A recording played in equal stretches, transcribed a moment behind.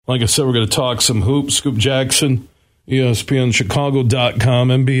Like I said, we're going to talk some hoops. Scoop Jackson, ESPNChicago.com,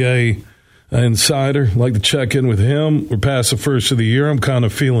 NBA insider. Like to check in with him. We're past the first of the year. I'm kind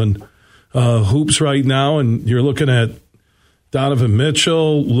of feeling hoops right now, and you're looking at Donovan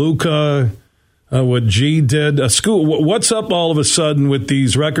Mitchell, Luka, what G did. Scoop, what's up all of a sudden with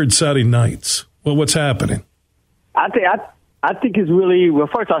these record-setting nights? Well, what's happening? I think it's really, well,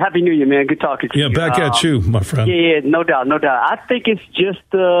 first off, Happy New Year, man. Good talking to you. Yeah, back at you, my friend. Yeah, no doubt. I think it's just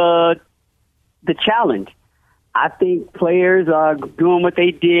the challenge. I think players are doing what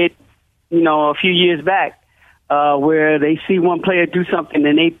they did, a few years back, where they see one player do something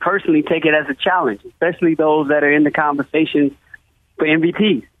and they personally take it as a challenge, especially those that are in the conversation for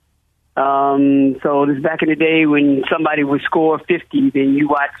MVPs. So this is back in the day when somebody would score 50, then you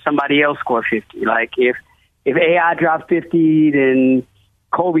watch somebody else score 50. Like if AI dropped 50, then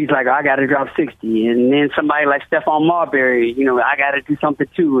Kobe's like, I got to drop 60. And then somebody like Stephon Marbury, I got to do something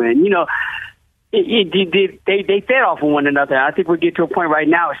too. And, they fed off of one another. I think we'll get to a point right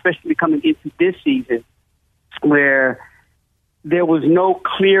now, especially coming into this season, where there was no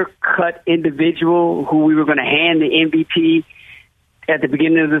clear-cut individual who we were going to hand the MVP at the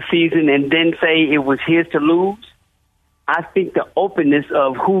beginning of the season and then say it was his to lose. I think the openness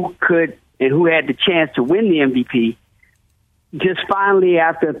of who could and who had the chance to win the MVP just finally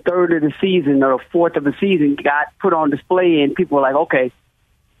after a third of the season or a fourth of the season got put on display, and people were like, okay,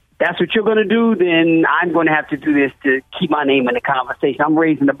 that's what you're going to do, then I'm going to have to do this to keep my name in the conversation. I'm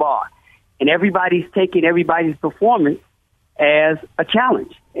raising the bar. And everybody's taking everybody's performance as a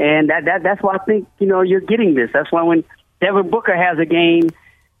challenge. And that's why I think, you're getting this. That's why when Devin Booker has a game,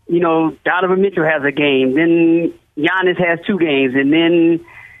 Donovan Mitchell has a game, then Giannis has 2 games, and then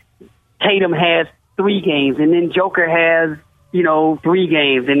Tatum has 3 games, and then Joker has, 3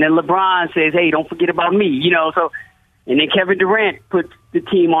 games, and then LeBron says, hey, don't forget about me, so, and then Kevin Durant puts the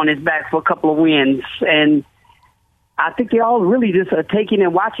team on his back for a couple of wins, and I think they all really just are taking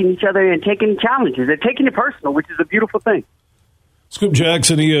and watching each other and taking challenges. They're taking it personal, which is a beautiful thing. Scoop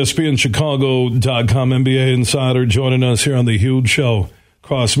Jackson, ESPNChicago.com, NBA insider, joining us here on the Huge Show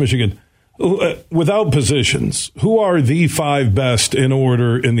across Michigan. Without positions, who are the 5 best in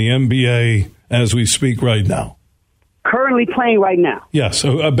order in the NBA as we speak right now? Currently playing right now. Yes,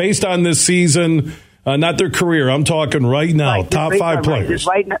 based on this season, not their career. I'm talking right now, right, top 5 players.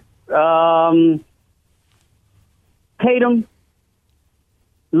 Right now, Tatum,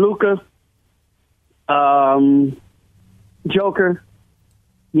 Luka, Joker,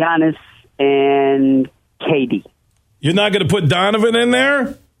 Giannis, and KD. You're not going to put Donovan in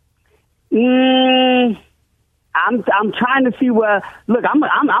there? I'm trying to see where. Look,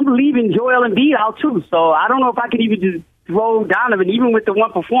 I'm leaving Joel Embiid out too, so I don't know if I could even just throw Donovan, even with the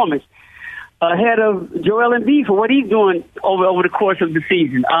one performance, ahead of Joel Embiid for what he's doing over the course of the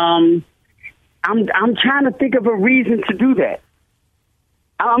season. I'm trying to think of a reason to do that.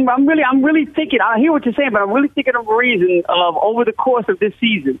 I'm really thinking. I hear what you're saying, but I'm really thinking of a reason of over the course of this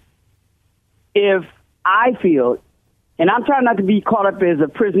season. If I feel, and I'm trying not to be caught up as a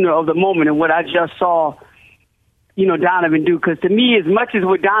prisoner of the moment and what I just saw, Donovan do, because to me, as much as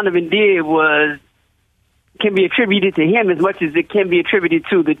what Donovan did can be attributed to him as much as it can be attributed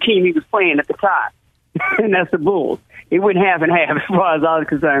to the team he was playing at the time, and that's the Bulls. It went half and half as far as I was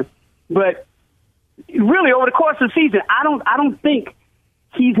concerned. But really, over the course of the season, I don't think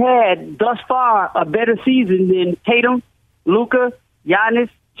he's had thus far a better season than Tatum, Luka, Giannis,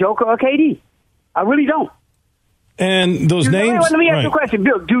 Joker, or KD. I really don't. And those names. Let me ask you a question,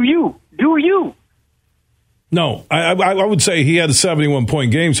 Bill. Do you? No, I would say he had a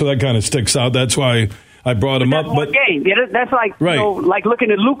 71-point game, so that kind of sticks out. That's why I brought him up. One game. Yeah, that's like right. Like looking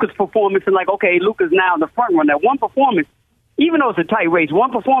at Luka's performance and like, okay, Luka's now in the front run. That one performance, even though it's a tight race,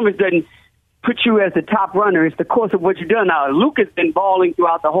 one performance doesn't put you as the top runner. It's the course of what you've done. Now, Luka's been balling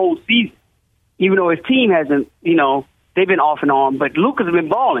throughout the whole season, even though his team hasn't. They've been off and on, but Luka's been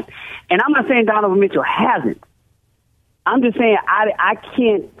balling. And I'm not saying Donovan Mitchell hasn't. I'm just saying I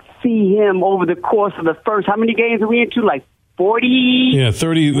can't see him over the course of the first. How many games are we into? Like 40? Yeah,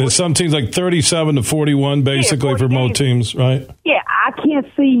 30. 40? Some teams like 37 to 41, basically, for most teams, right? Yeah, I can't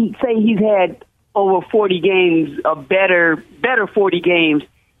say he's had over 40 games, a better 40 games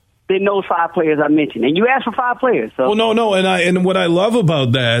than those 5 players I mentioned. And you asked for 5 players. So. Well, no, and what I love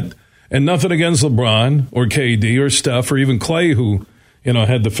about that, and nothing against LeBron or KD or Steph or even Clay, who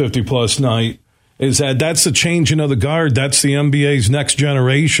had the 50-plus night, is that's the changing of the guard. That's the NBA's next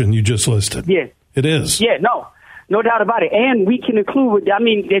generation you just listed. Yeah. It is. Yeah, no doubt about it. And we can include, to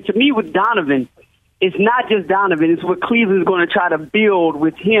me with Donovan, it's not just Donovan. It's what Cleveland's going to try to build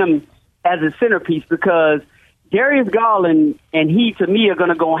with him as a centerpiece, because Darius Garland and he, to me, are going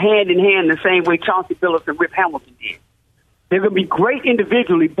to go hand in hand the same way Chauncey Billups and Rip Hamilton did. They're going to be great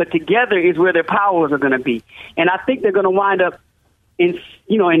individually, but together is where their powers are going to be. And I think they're going to wind up in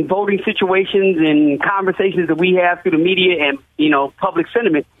voting situations and conversations that we have through the media and, public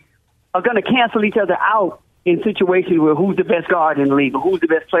sentiment are going to cancel each other out in situations where who's the best guard in the league or who's the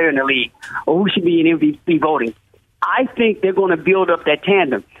best player in the league or who should be in MVP voting. I think they're going to build up that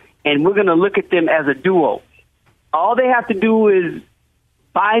tandem, and we're going to look at them as a duo. All they have to do is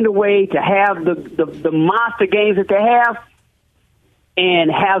find a way to have the monster games that they have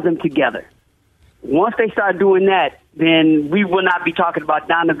and have them together. Once they start doing that, then we will not be talking about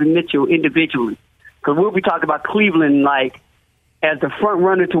Donovan Mitchell individually, because we'll be talking about Cleveland as the front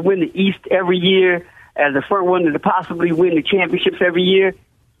runner to win the East every year, as the front runner to possibly win the championships every year.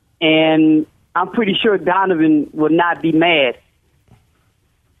 And I'm pretty sure Donovan will not be mad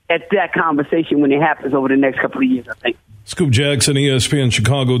at that conversation when it happens over the next couple of years, I think. Scoop Jackson,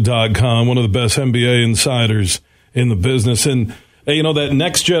 ESPNChicago.com, one of the best NBA insiders in the business. And, that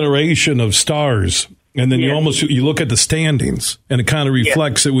next generation of stars, and then you look at the standings, and it kind of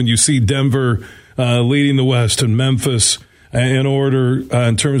reflects it when you see Denver leading the West and Memphis in order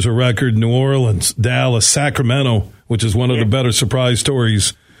in terms of record, New Orleans, Dallas, Sacramento, which is one of the better surprise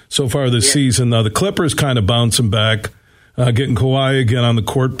stories so far this season. The Clippers kind of bouncing back, getting Kawhi again on the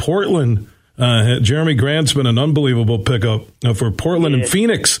court. Portland, Jeremy Grant's been an unbelievable pickup for Portland, and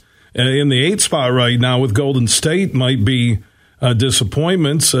Phoenix in the 8th spot right now with Golden State might be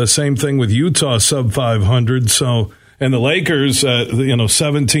disappointments. Same thing with Utah, sub 500. So, and the Lakers,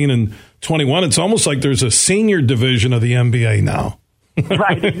 17 and 21. It's almost like there's a senior division of the NBA now.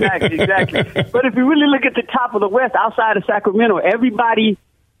 Right, exactly. But if you really look at the top of the West, outside of Sacramento, everybody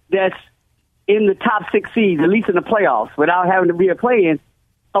that's in the top 6 seeds, at least in the playoffs, without having to be a play-in,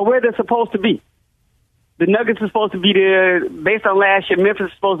 are where they're supposed to be. The Nuggets are supposed to be there. Based on last year,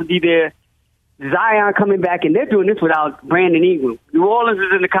 Memphis is supposed to be there. Zion coming back, and they're doing this without Brandon Ingram. New Orleans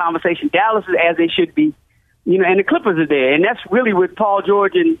is in the conversation. Dallas is as they should be. And the Clippers are there. And that's really with Paul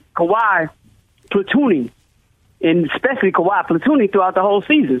George and Kawhi platooning, and especially Kawhi platooning throughout the whole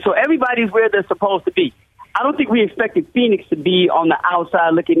season. So everybody's where they're supposed to be. I don't think we expected Phoenix to be on the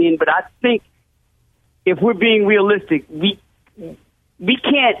outside looking in, but I think if we're being realistic, we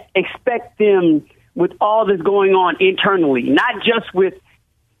can't expect them with all this going on internally, not just with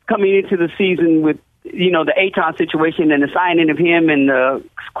coming into the season with, the Ayton situation and the signing of him and the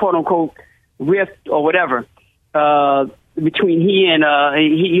quote-unquote rift or whatever between he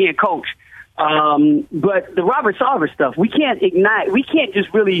and coach. But the Robert Sarver stuff, we can't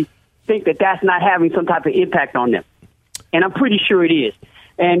just really think that that's not having some type of impact on them. And I'm pretty sure it is.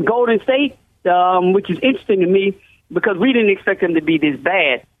 And Golden State, which is interesting to me because we didn't expect them to be this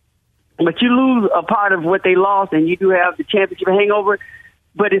bad. But you lose a part of what they lost, and you do have the championship hangover.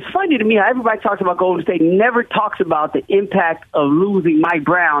 But it's funny to me how everybody talks about Golden State, never talks about the impact of losing Mike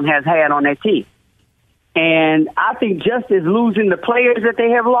Brown has had on that team. And I think just as losing the players that they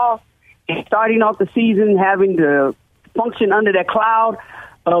have lost and starting off the season having to function under that cloud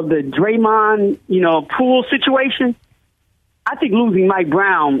of the Draymond, Poole situation, I think losing Mike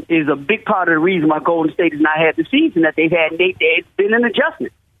Brown is a big part of the reason why Golden State has not had the season that they've had. It's been an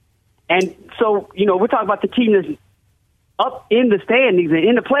adjustment. And so, we're talking about the team that's up in the standings and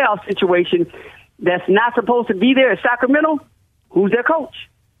in the playoff situation that's not supposed to be there at Sacramento. Who's their coach?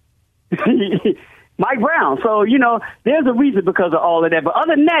 Mike Brown. So, there's a reason because of all of that. But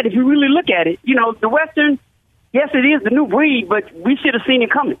other than that, if you really look at it, the Western, yes, it is the new breed, but we should have seen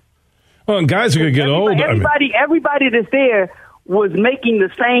it coming. Well, and guys are going to get old. Everybody that's there was making the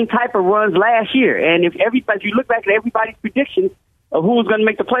same type of runs last year. And if you look back at everybody's predictions of who was going to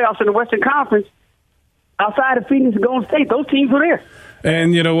make the playoffs in the Western Conference, outside of Phoenix and Golden State, those teams were there.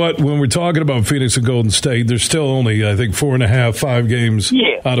 And you know what? When we're talking about Phoenix and Golden State, there's still only, I think, 5 games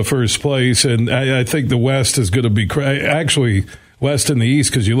out of first place. And I think the West is going to be actually West and the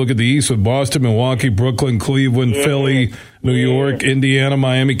East, because you look at the East with Boston, Milwaukee, Brooklyn, Cleveland, Philly, New York, Indiana,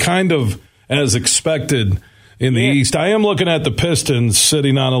 Miami, kind of as expected in the East. I am looking at the Pistons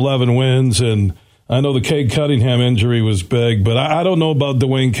sitting on 11 wins, and I know the Cade Cunningham injury was big, but I don't know about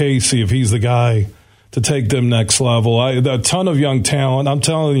Dwayne Casey if he's the guy to take them next level. A ton of young talent. I'm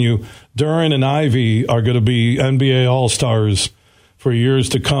telling you, Duren and Ivy are going to be NBA All-Stars for years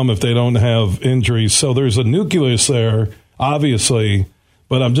to come if they don't have injuries. So there's a nucleus there, obviously,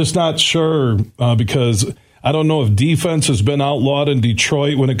 but I'm just not sure because I don't know if defense has been outlawed in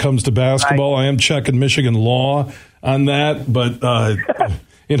Detroit when it comes to basketball. Right. I am checking Michigan law on that, but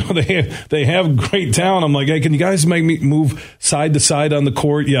they have great talent. I'm like, hey, can you guys make me move side to side on the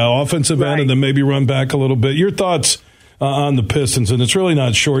court? Yeah, offensive end, and then maybe run back a little bit. Your thoughts on the Pistons? And it's really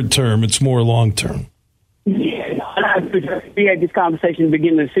not short term; it's more long term. Yeah, we had this conversation at the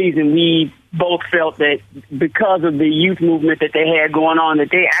beginning of the season. We both felt that because of the youth movement that they had going on, that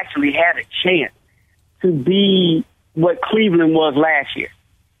they actually had a chance to be what Cleveland was last year.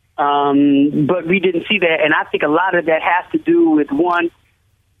 But we didn't see that, and I think a lot of that has to do with, one,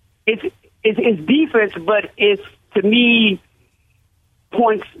 it's defense, but it's, to me,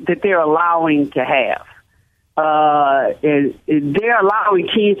 points that they're allowing to have. They're allowing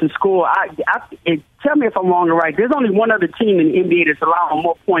teams to score. Tell me if I'm wrong or right. There's only one other team in the NBA that's allowing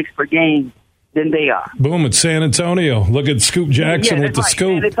more points per game than they are. Boom, it's San Antonio. Look at Scoop Jackson with the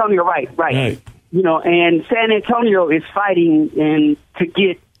scoop. San Antonio, right. And San Antonio is fighting to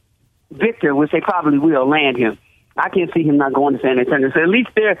get Victor, which they probably will land him. I can't see him not going to San Antonio. So at least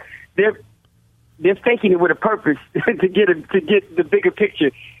they're faking it with a purpose to get the bigger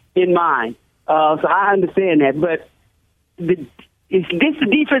picture in mind. So I understand that, but it's the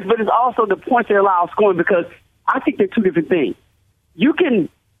defense, but it's also the points they allow scoring, because I think they're two different things. You can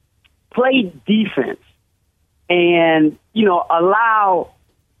play defense and allow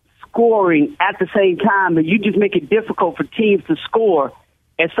scoring at the same time, but you just make it difficult for teams to score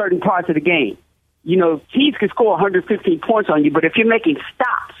at certain parts of the game. Teams can score 115 points on you, but if you're making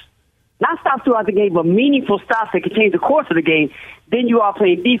stops, not stops throughout the game, but meaningful stops that can change the course of the game, then you are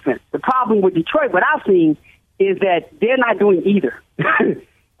playing defense. The problem with Detroit, what I've seen, is that they're not doing either.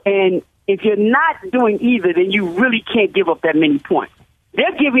 And if you're not doing either, then you really can't give up that many points.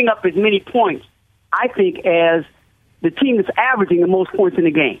 They're giving up as many points, I think, as the team that's averaging the most points in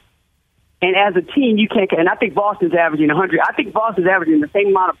the game. And as a team, you can't. And I think Boston's averaging 100. I think Boston's averaging the same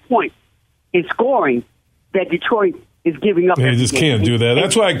amount of points in scoring that Detroit is giving up. They just can't do that.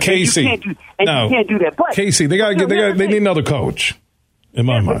 That's why Casey. You can't do that. But Casey, they need another coach. In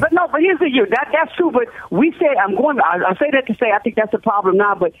my mind. But here's the deal. That's true. But we said I say that to say I think that's the problem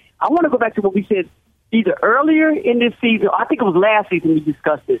now. But I want to go back to what we said either earlier in this season. I think it was last season we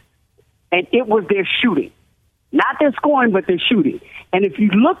discussed this, and it was their shooting, not their scoring, but their shooting. And if you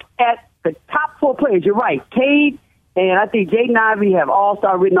look at the top four players, you're right. Cade and I think Jaden Ivey have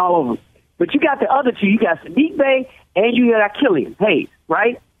all-star written all over them. But you got the other two. You got Sadiq Bey and you got Killian Hayes,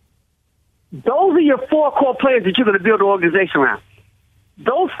 right? Those are your four core players that you're going to build an organization around.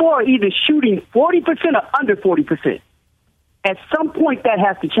 Those four are either shooting 40% or under 40%. At some point, that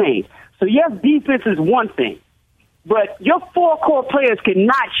has to change. So, yes, defense is one thing. But your four core players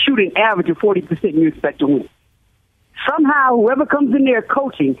cannot shoot an average of 40% and you expect to win. Somehow, whoever comes in there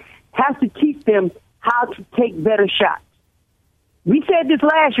coaching has to teach them how to take better shots. We said this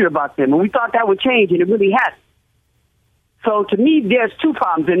last year about them, and we thought that would change, and it really hasn't. So, to me, there's two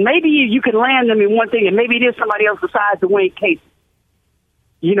problems. And maybe you can land them in one thing, and maybe it is somebody else besides Dwayne Casey.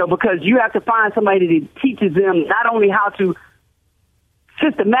 Because you have to find somebody that teaches them not only how to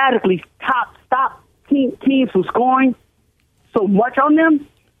systematically stop teams from scoring so much on them,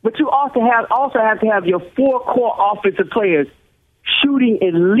 but you also have to have your four core offensive players shooting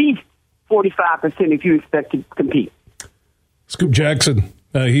at least 45% if you expect to compete. Scoop Jackson,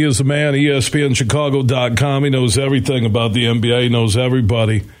 he is the man, ESPNChicago.com. He knows everything about the NBA. He knows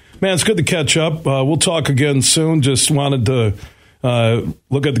everybody. Man, it's good to catch up. We'll talk again soon. Just wanted to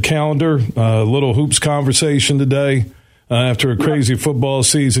look at the calendar, a little hoops conversation today after a crazy football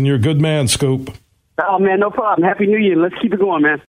season. You're a good man, Scoop. Oh, man, no problem. Happy New Year. Let's keep it going, man.